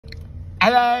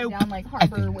Hello. Down like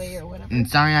Harbor Way or whatever. And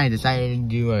sorry, I decided to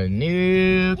do a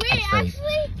new catchphrase.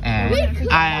 And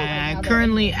I'm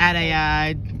currently at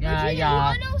a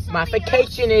my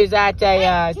vacation is at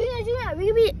a We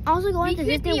could be also going to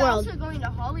Disney World. Also going to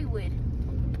Hollywood.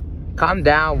 calm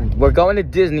down. We're going to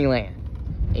Disneyland.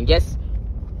 And guess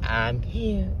I'm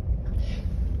here.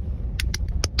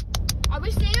 Are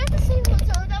we staying at the same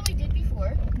hotel that we did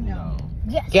before? No.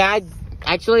 Yes. Yeah,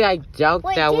 actually I doubt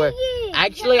Wait, that we're Diggy.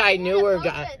 actually I knew we we're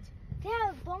going. They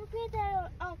have bunk bed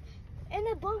that and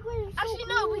the bunk bed is so Actually,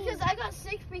 cool. no, because I got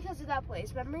sick because of that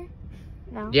place. Remember?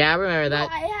 No. Yeah, I remember No,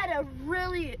 that.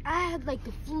 I had like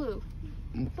the flu.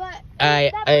 But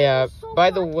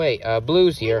By the way,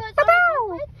 Blue's here.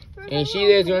 And she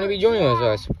is going to be joining with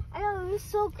us. I know, it was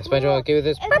so cool. Especially okay with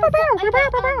this. And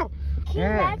can you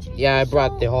imagine Yeah, I it's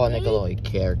brought so the whole big? Nickelodeon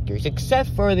characters, except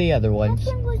for the other ones.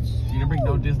 That thing was You didn't bring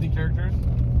no Disney characters?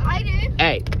 I did.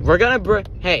 Hey, we're gonna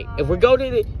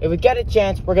if we get a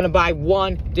chance, we're gonna buy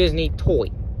one Disney toy.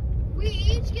 We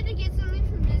each gonna get something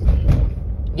from Disney.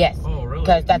 Yes, Oh, really?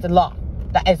 because that's a law.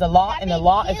 That is a law, That and a means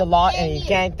law is a you law, and and you you.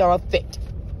 can't throw a fit.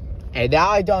 And now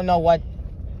I don't know what.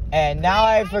 And now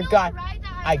I forgot.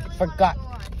 I forgot.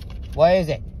 What is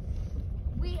it?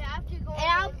 We have to go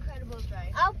on the Incredibles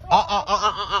ride.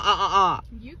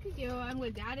 You could go on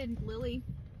with Dad and Lily.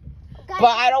 But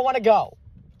I don't want to go.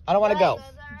 I don't want to go.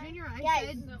 Junior, I Yes.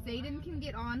 said Zayden can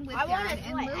get on with I wanna Dad and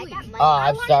do it. I Lily. got money. Oh,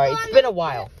 I'm wanna sorry. go It's on been the- a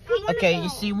while. I wanna Okay, go. you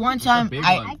see, one time big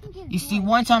I. one. You see,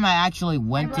 one time I actually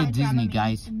went to Alright, Disney, Dramamine.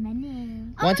 guys. money.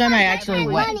 One time I I actually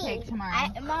bought went. one cake tomorrow.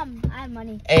 Mom, I have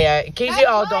money. Hey, in case you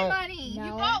all That's my don't. money. No.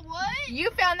 You bought what? You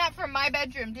found that from my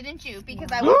bedroom, didn't you?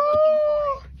 Because I was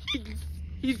looking for it.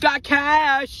 He's got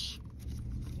cash.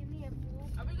 Give me a pool.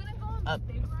 Are we gonna go on Uh,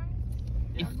 the big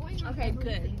ride? Okay,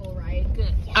 good. Single ride.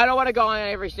 Good. I don't want to go on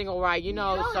every single ride. You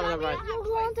know some of the rides. You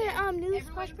want the new Everyone's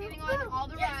splash getting pad? on all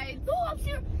the rides. No, I'm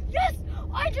serious. Yes,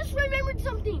 I just remembered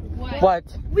something. What?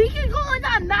 We can go on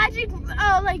that magic,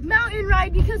 like mountain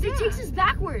ride because it takes us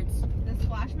backwards. The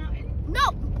Splash Mountain? No,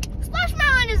 Splash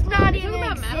Mountain is not even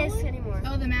about exist Matterhorn? anymore.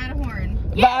 Oh, the Matterhorn.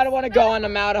 But I don't want to go on the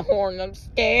Matterhorn. I'm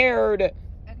scared.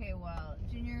 Okay, well,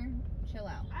 Junior, chill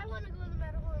out. I want to go to the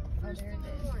Matterhorn first there thing it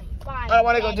in is. the morning. I don't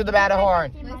want to go to the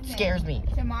Matterhorn. Listen, It scares me.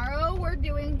 Tomorrow we're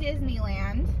doing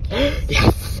Disneyland.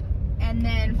 Yes. And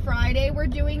then Friday we're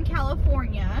doing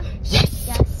California. Yes.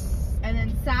 Yes. And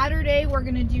then Saturday we're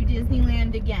going to do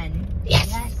Disneyland again. Yes.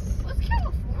 What's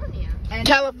California? And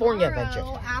California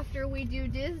tomorrow, after we do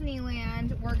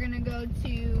Disneyland, we're going to go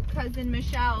to Cousin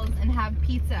Michelle's and have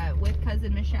pizza with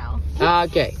Cousin Michelle.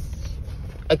 Okay.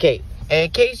 Okay. In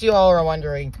case you all are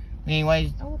wondering,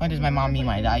 when does my mom meet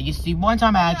my dad? You see, one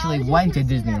time I actually went to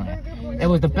Disneyland. It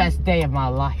was the best day of my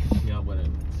life. Yeah, whatever.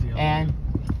 And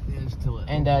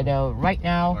right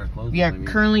now we are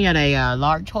currently at a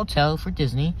large hotel for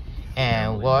Disney,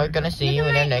 and we're gonna see you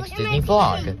in our next Disney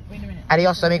vlog. Wait a minute.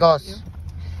 Adios, amigos.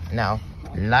 Now,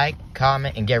 like,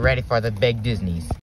 comment, and get ready for the big Disneys.